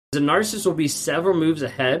The narcissist will be several moves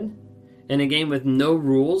ahead in a game with no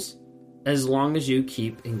rules as long as you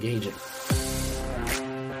keep engaging.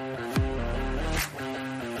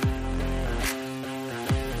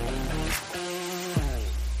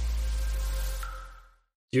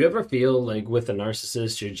 Do you ever feel like with a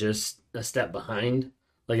narcissist, you're just a step behind?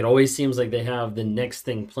 Like it always seems like they have the next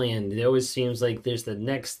thing planned. It always seems like there's the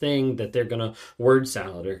next thing that they're going to word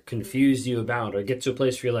salad or confuse you about or get to a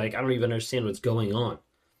place where you're like, I don't even understand what's going on.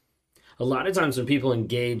 A lot of times when people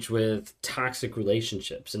engage with toxic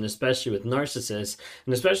relationships, and especially with narcissists,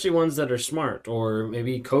 and especially ones that are smart or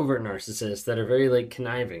maybe covert narcissists that are very like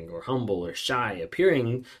conniving or humble or shy,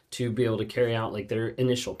 appearing to be able to carry out like their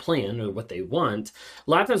initial plan or what they want,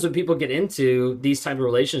 a lot of times when people get into these type of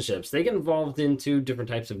relationships, they get involved into different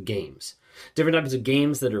types of games. Different types of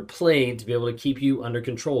games that are played to be able to keep you under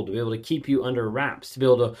control, to be able to keep you under wraps, to be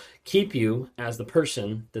able to keep you as the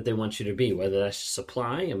person that they want you to be, whether that's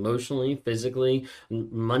supply, emotionally, physically,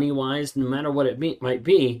 money-wise, no matter what it might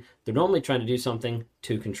be, they're normally trying to do something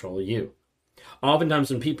to control you. Oftentimes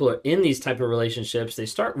when people are in these type of relationships, they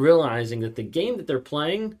start realizing that the game that they're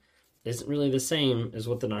playing isn't really the same as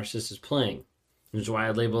what the narcissist is playing. Which is why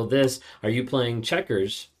I labeled this, are you playing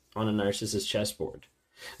checkers on a narcissist chessboard?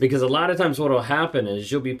 Because a lot of times what will happen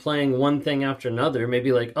is you'll be playing one thing after another,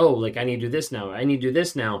 maybe like, oh, like I need to do this now, I need to do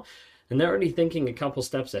this now. And they're already thinking a couple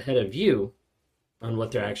steps ahead of you on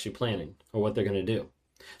what they're actually planning or what they're going to do.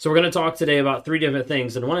 So we're going to talk today about 3 different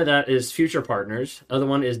things. And one of that is future partners. The other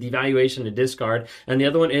one is devaluation and discard. And the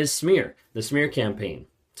other one is smear, the smear campaign.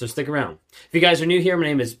 So stick around. If you guys are new here, my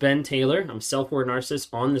name is Ben Taylor. I'm self-aware narcissist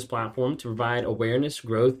on this platform to provide awareness,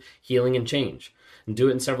 growth, healing, and change. And do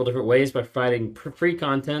it in several different ways by providing free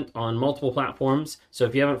content on multiple platforms. So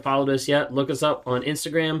if you haven't followed us yet, look us up on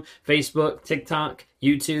Instagram, Facebook, TikTok,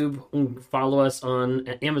 YouTube. Follow us on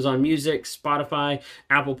Amazon Music, Spotify,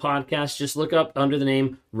 Apple Podcasts. Just look up under the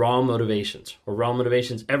name Raw Motivations or Raw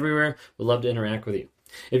Motivations everywhere. We'd love to interact with you.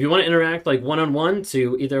 If you want to interact like one-on-one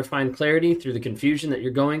to either find clarity through the confusion that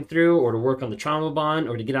you're going through or to work on the trauma bond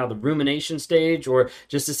or to get out of the rumination stage or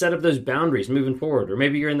just to set up those boundaries moving forward, or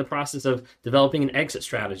maybe you're in the process of developing an exit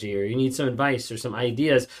strategy or you need some advice or some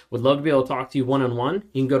ideas, would love to be able to talk to you one-on-one.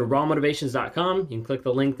 You can go to rawmotivations.com. You can click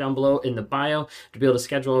the link down below in the bio to be able to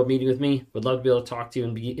schedule a meeting with me. Would love to be able to talk to you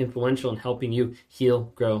and be influential in helping you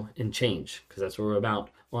heal, grow, and change, because that's what we're about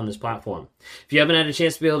on this platform. If you haven't had a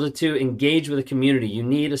chance to be able to engage with a community, you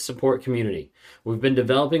need a support community. We've been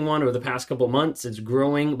developing one over the past couple months. It's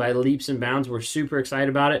growing by leaps and bounds. We're super excited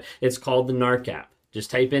about it. It's called the NARC app. Just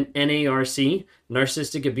type in NARC,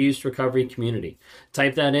 Narcissistic Abuse Recovery Community.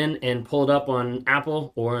 Type that in and pull it up on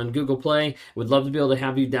Apple or on Google Play. We'd love to be able to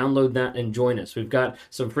have you download that and join us. We've got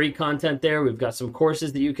some free content there. We've got some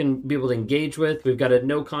courses that you can be able to engage with. We've got a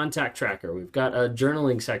no contact tracker. We've got a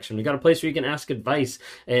journaling section. We've got a place where you can ask advice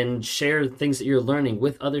and share things that you're learning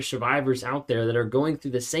with other survivors out there that are going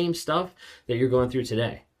through the same stuff that you're going through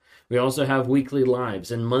today. We also have weekly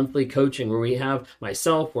lives and monthly coaching where we have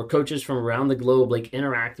myself or coaches from around the globe like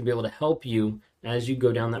interact and be able to help you as you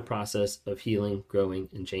go down that process of healing, growing,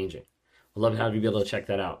 and changing. I'd love to have you be able to check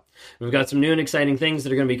that out. We've got some new and exciting things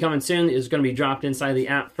that are going to be coming soon. It's going to be dropped inside the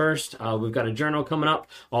app first. We've got a journal coming up.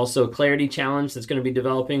 Also, Clarity Challenge that's going to be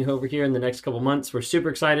developing over here in the next couple months. We're super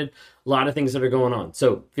excited. A lot of things that are going on.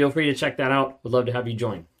 So feel free to check that out. We'd love to have you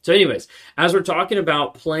join. So anyways, as we're talking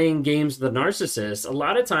about playing games with the narcissist, a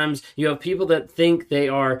lot of times you have people that think they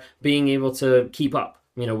are being able to keep up,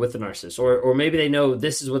 with the narcissist, or maybe they know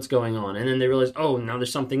this is what's going on, and then they realize, oh, now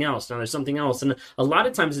there's something else, and a lot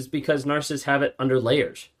of times it's because narcissists have it under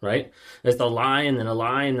layers, right? It's a lie, and then a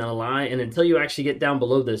lie, and then a lie, and until you actually get down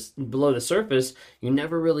below the surface, you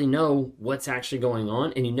never really know what's actually going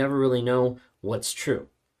on, and you never really know what's true.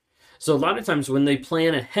 So a lot of times when they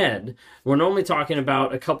plan ahead, we're normally talking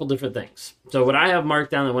about a couple different things. So what I have marked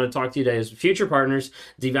down that I want to talk to you today is future partners,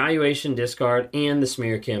 devaluation, discard, and the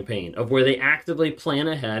smear campaign, of where they actively plan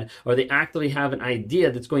ahead or they actively have an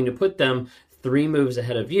idea that's going to put them 3 moves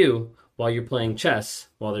ahead of you while you're playing chess,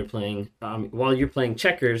 while you're playing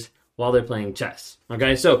checkers, while they're playing chess.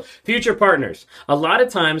 Okay, so future partners. A lot of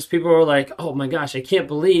times people are like, oh my gosh, I can't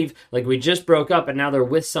believe like we just broke up and now they're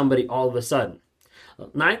with somebody all of a sudden.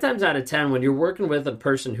 9 times out of 10, when you're working with a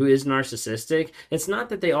person who is narcissistic, it's not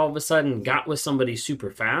that they all of a sudden got with somebody super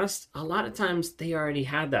fast. A lot of times they already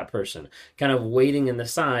had that person kind of waiting in the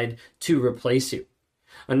side to replace you.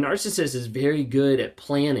 A narcissist is very good at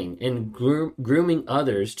planning and grooming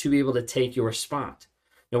others to be able to take your spot.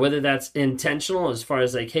 Now, whether that's intentional as far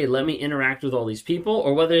as like, hey, let me interact with all these people,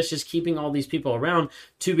 or whether it's just keeping all these people around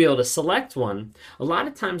to be able to select one, a lot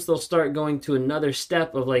of times they'll start going to another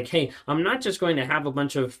step of like, hey, I'm not just going to have a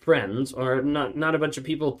bunch of friends or not a bunch of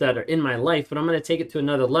people that are in my life, but I'm going to take it to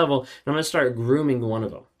another level and I'm going to start grooming one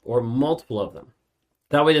of them or multiple of them.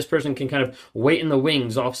 That way this person can kind of wait in the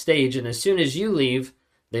wings off stage, and as soon as you leave,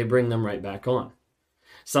 they bring them right back on.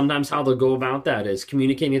 Sometimes how they'll go about that is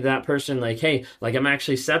communicating to that person like, hey, like I'm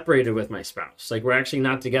actually separated with my spouse. Like we're actually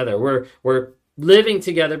not together. We're living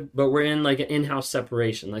together, but we're in like an in-house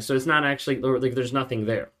separation. Like, so it's not actually like there's nothing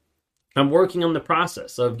there. I'm working on the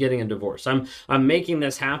process of getting a divorce. I'm making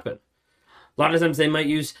this happen. A lot of times they might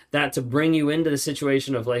use that to bring you into the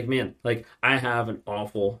situation of like, man, like I have an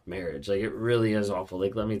awful marriage. Like it really is awful.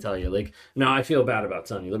 Like, let me tell you, like, no, I feel bad about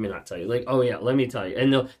telling you. Let me not tell you. Like, oh yeah, let me tell you.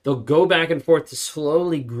 And they'll go back and forth to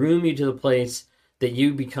slowly groom you to the place that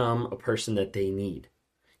you become a person that they need.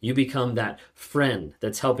 You become that friend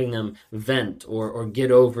that's helping them vent or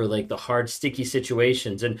get over like the hard, sticky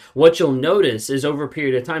situations. And what you'll notice is over a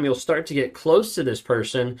period of time, you'll start to get close to this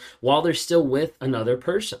person while they're still with another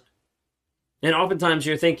person. And oftentimes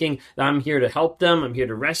you're thinking, I'm here to help them, I'm here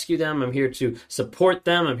to rescue them, I'm here to support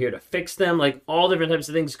them, I'm here to fix them. Like all different types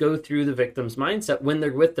of things go through the victim's mindset when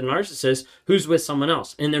they're with the narcissist who's with someone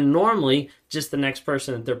else. And they're normally just the next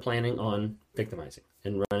person that they're planning on victimizing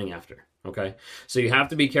and running after. Okay, so you have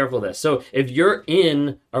to be careful of this. So if you're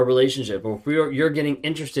in a relationship, or if you're getting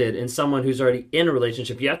interested in someone who's already in a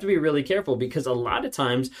relationship, you have to be really careful, because a lot of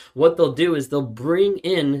times what they'll do is they'll bring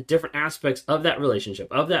in different aspects of that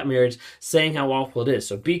relationship, of that marriage, saying how awful it is.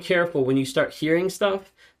 So be careful when you start hearing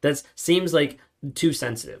stuff that seems like too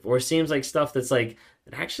sensitive, or seems like stuff that's like,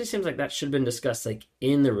 it actually seems like that should have been discussed like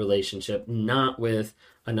in the relationship, not with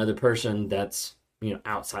another person that's,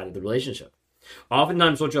 outside of the relationship.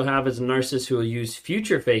 Oftentimes what you'll have is a narcissist who will use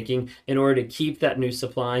future faking in order to keep that new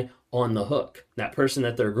supply on the hook, that person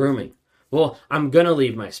that they're grooming. Well, I'm going to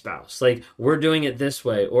leave my spouse. Like, we're doing it this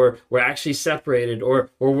way, or we're actually separated,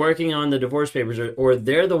 or we're working on the divorce papers, or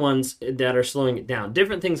they're the ones that are slowing it down.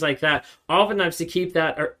 Different things like that. Oftentimes to keep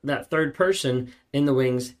that third person in the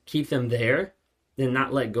wings, keep them there, and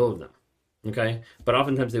not let go of them. Okay? But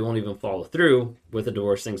oftentimes they won't even follow through with the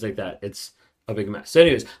divorce, things like that. It's a big mess. So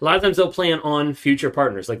anyways, a lot of times they'll plan on future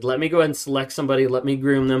partners. Like, let me go ahead and select somebody, let me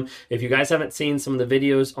groom them. If you guys haven't seen some of the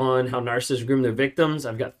videos on how narcissists groom their victims,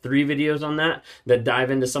 I've got 3 videos on that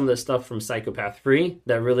dive into some of the stuff from Psychopath Free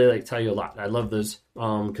that really tell you a lot. I love those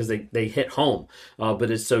because they hit home,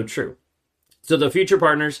 but it's so true. So the future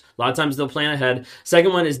partners, a lot of times they'll plan ahead.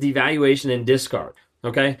 Second one is devaluation and discard.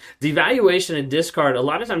 Okay, devaluation and discard. A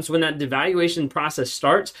lot of times when that devaluation process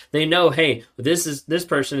starts, they know, hey, this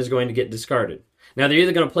person is going to get discarded. Now they're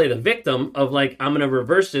either going to play the victim of like, I'm going to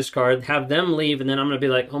reverse discard, have them leave, and then I'm going to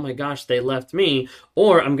be like, oh my gosh, they left me,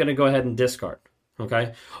 or I'm going to go ahead and discard.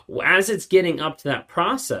 Okay, as it's getting up to that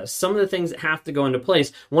process, some of the things that have to go into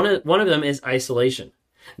place. One of them is isolation.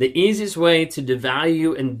 The easiest way to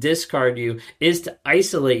devalue and discard you is to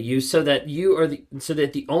isolate you so that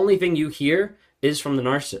the only thing you hear is from the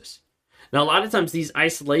narcissist. Now, a lot of times these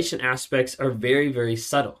isolation aspects are very, very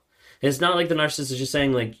subtle. It's not like the narcissist is just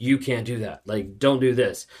saying like, you can't do that, like don't do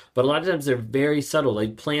this. But a lot of times they're very subtle,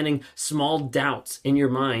 like planting small doubts in your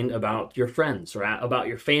mind about your friends or about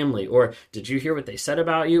your family, or did you hear what they said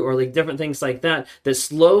about you, or like different things like that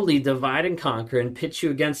slowly divide and conquer and pit you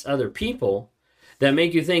against other people that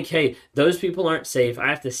make you think, hey, those people aren't safe. I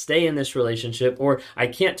have to stay in this relationship, or I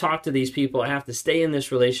can't talk to these people. I have to stay in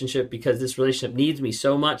this relationship because this relationship needs me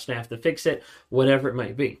so much and I have to fix it, whatever it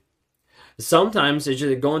might be. Sometimes as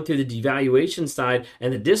you're going through the devaluation side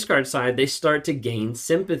and the discard side, they start to gain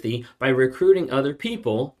sympathy by recruiting other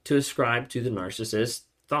people to ascribe to the narcissist's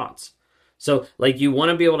thoughts. So like you want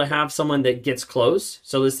to be able to have someone that gets close.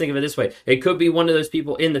 So let's think of it this way. It could be one of those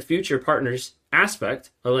people in the future partners aspect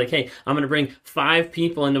of like, hey, I'm going to bring 5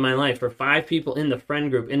 people into my life, or 5 people in the friend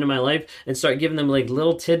group into my life, and start giving them like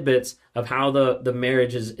little tidbits of how the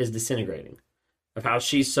marriage is disintegrating, of how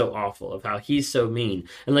she's so awful, of how he's so mean,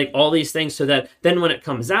 and like all these things, so that then when it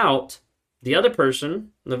comes out, the other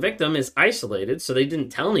person, the victim, is isolated, so they didn't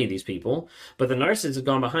tell any of these people, but the narcissist has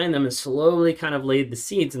gone behind them and slowly kind of laid the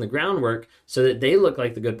seeds and the groundwork so that they look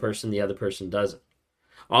like the good person, the other person doesn't.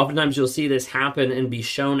 Oftentimes you'll see this happen and be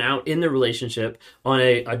shown out in the relationship on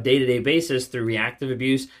a day-to-day basis through reactive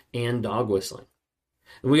abuse and dog whistling.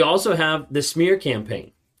 We also have the smear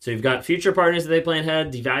campaign. So you've got future partners that they plan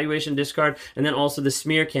ahead, devaluation, discard, and then also the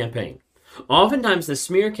smear campaign. Oftentimes the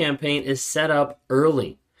smear campaign is set up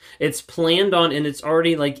early. It's planned on and it's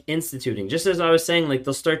already like instituting. Just as I was saying, like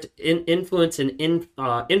they'll start to influence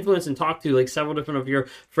and talk to like several different of your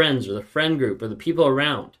friends or the friend group or the people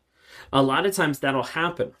around. A lot of times that'll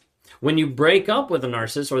happen. When you break up with a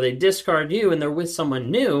narcissist or they discard you and they're with someone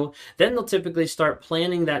new, then they'll typically start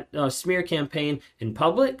planning that smear campaign in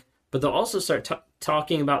public, but they'll also start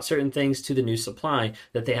talking about certain things to the new supply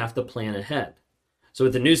that they have to plan ahead. So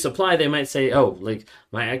with the new supply, they might say, oh, like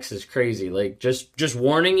my ex is crazy. Like just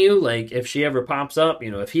warning you, like if she ever pops up,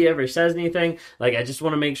 if he ever says anything, like I just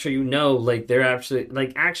want to make sure like they're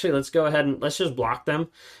actually let's go ahead and let's just block them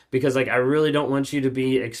because like I really don't want you to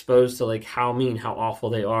be exposed to like how mean, how awful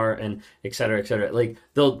they are and et cetera, et cetera. Like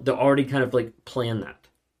they'll already kind of like plan that.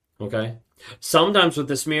 Okay. Sometimes with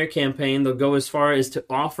the smear campaign, they'll go as far as to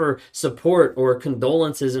offer support or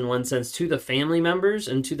condolences in one sense to the family members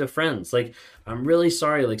and to the friends. Like, I'm really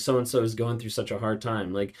sorry, like so-and-so is going through such a hard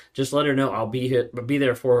time. Like, just let her know I'll be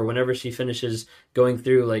there for her whenever she finishes going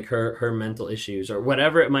through like her mental issues or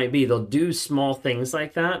whatever it might be. They'll do small things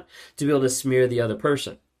like that to be able to smear the other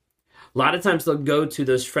person. A lot of times they'll go to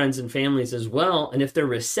those friends and families as well. And if they're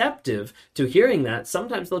receptive to hearing that,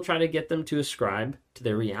 sometimes they'll try to get them to ascribe to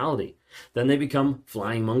their reality. Then they become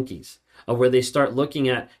flying monkeys, where they start looking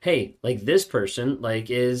at, hey, like this person, like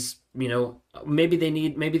is, maybe they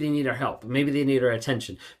need our help. Maybe they need our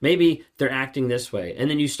attention. Maybe they're acting this way. And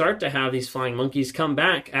then you start to have these flying monkeys come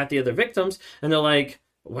back at the other victims and they're like,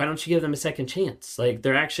 why don't you give them a second chance? Like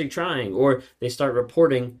they're actually trying, or they start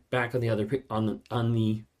reporting back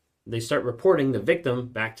they start reporting the victim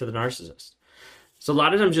back to the narcissist. So a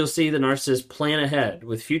lot of times you'll see the narcissist plan ahead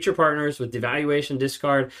with future partners, with devaluation,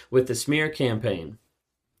 discard, with the smear campaign.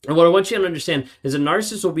 And what I want you to understand is a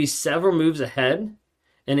narcissist will be several moves ahead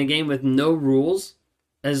in a game with no rules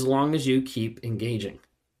as long as you keep engaging.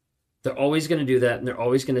 They're always going to do that, and they're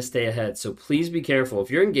always going to stay ahead. So please be careful.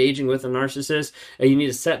 If you're engaging with a narcissist, you need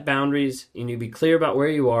to set boundaries. You need to be clear about where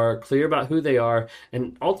you are, clear about who they are,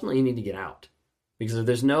 and ultimately you need to get out. Because if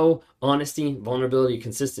there's no honesty, vulnerability,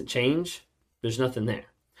 consistent change, there's nothing there.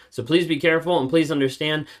 So please be careful, and please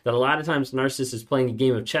understand that a lot of times narcissist is playing a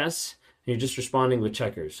game of chess and you're just responding with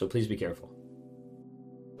checkers. So please be careful.